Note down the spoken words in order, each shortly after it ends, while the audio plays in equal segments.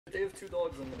They have 2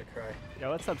 dogs, I'm gonna cry. Yo,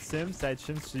 what's up, Sims? Did I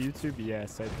change to YouTube?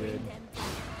 Yes, I did.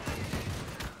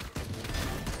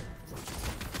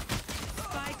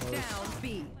 Spike down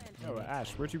B. Yo,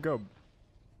 Ash, where'd you go?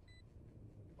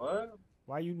 What?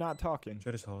 Why are you not talking?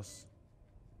 Trader's house.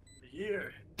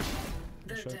 Here.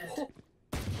 Shut up.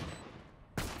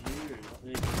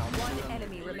 One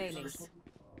enemy remaining.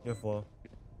 You have wall.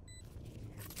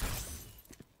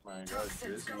 My God,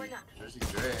 Jersey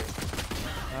Dre.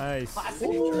 Nice.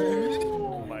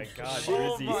 Oh my god,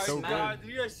 Drizzy, Oh my so God, good.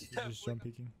 do you guys see that? Just jump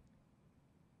peeking.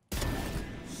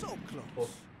 So close.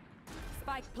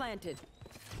 Spike planted.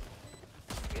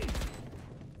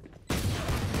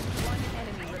 One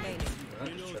enemy remaining. I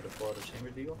just tried to pull out a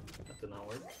chamber deagle. That did not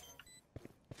work.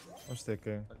 I'm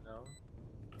sticking. No.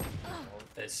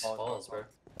 It's falls, bro.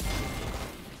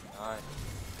 Nice.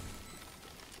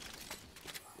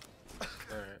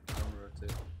 Alright, I'm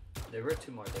rotate. There were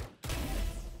 2 more there.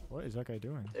 What is that guy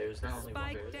doing? There's not only one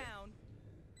Spike there. down.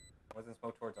 Wasn't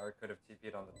smoke towards Art, could have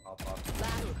TP'd on the top box.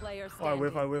 Last player Oh, I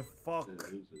whiff, standing. Fuck.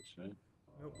 Right?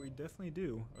 Nope, we definitely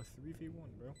do. A 3v1,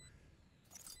 bro.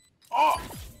 Oh!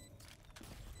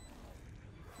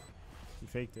 He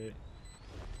faked it.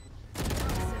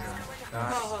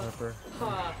 Sniper.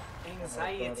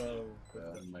 Anxiety.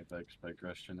 My back spike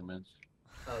rush tournaments.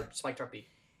 Spike drop B.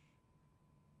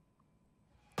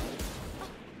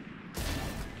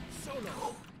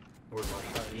 Solo. We're going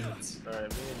beats. Alright,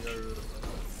 me and your.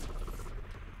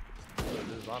 Oh,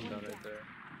 there's bomb down right there.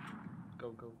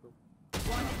 Go, go, go.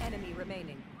 One enemy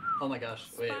remaining. Oh my gosh,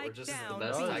 wait, we're Spike just the down.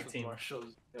 best No, tag this is team.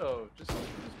 Marshall's. Yo, just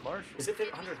Marshall. Is it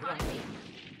 100? Hit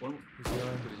 100. One. He's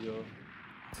healing. Yo,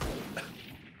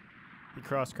 He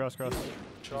crossed. charge.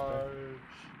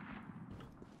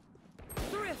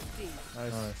 Thrifty.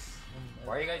 Nice.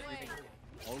 Why are you guys using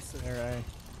Also, Alright.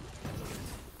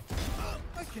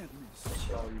 I can't miss.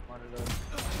 Oh, you wanted us.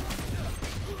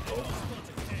 Oh,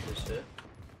 good shit.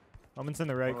 Omen's in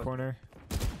the right corner.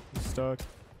 He's stuck.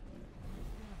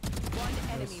 One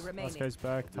enemy Last remaining. guy's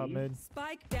back, top mid.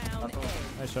 Spike down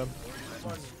A. Nice job.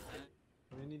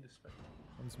 We need to spec.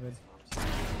 One's mid.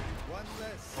 One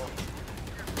less.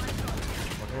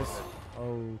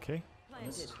 Okay.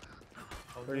 Planted.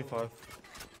 35.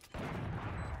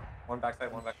 one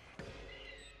backside, one back?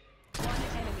 One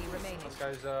enemy remaining. This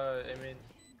guy's aiming.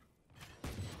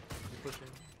 He's pushing.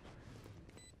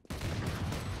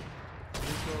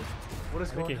 What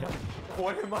is going on?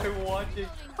 What am I watching?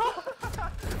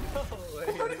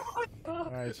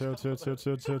 Alright, chill.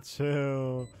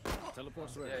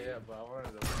 Teleport's ready. Yeah, but I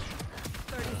wanted to.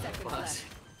 30 seconds left.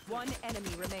 One enemy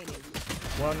remaining.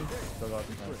 One. Still up.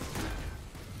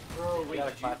 Bro, wait, got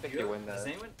a did classic, you win does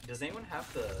that. anyone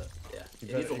have the... Yeah, it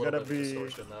gotta- needs a you little gotta bit be- of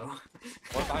distortion, though. One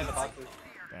behind the boxes.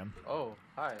 Damn. Oh,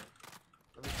 hi.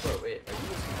 Bro, wait, are you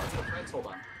using multiple friends? Hold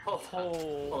on.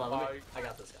 Hold on, let me... I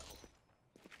got this guy.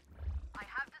 I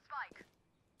have the spike.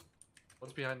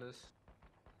 What's behind this?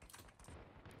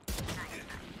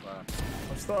 Wow.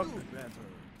 I'm stuck. Better.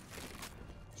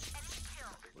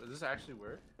 Does this actually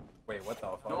work? Wait, what the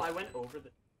fuck? No, I went over the...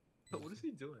 What is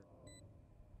he doing?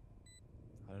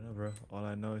 I don't know, bro. All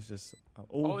I know is just.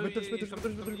 Oh, Mitters.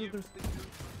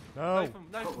 No. Knife him,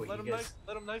 knife him, Oh, let him you guys- knife,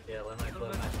 let him knife. Yeah, let him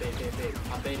knife. Bait.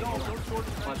 I'm baiting. No, Hold on. don't short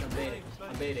him. Watch,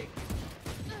 I'm baiting.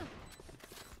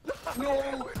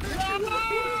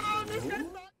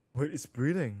 Wait, it's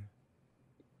breathing.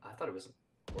 I thought it was...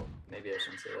 Well, maybe I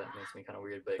shouldn't say that. It makes me kind of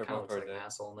weird, but it They're kind of both looks like an hard,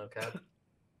 asshole, no cap.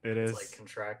 It It's is. like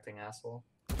contracting asshole.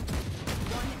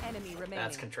 One enemy remaining.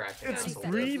 That's contracting It's 30 asshole.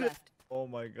 seconds breathing. left. Oh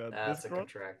my god. That's this a bro.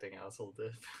 contracting asshole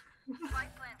dip.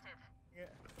 Spike planted.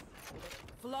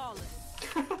 Flawless.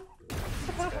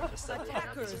 Just said everything I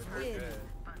Attackers deserve. win.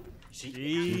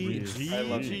 GG. I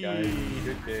love you guys.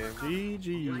 Good game.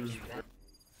 GG.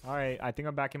 Alright, I think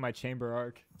I'm back in my chamber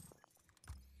arc.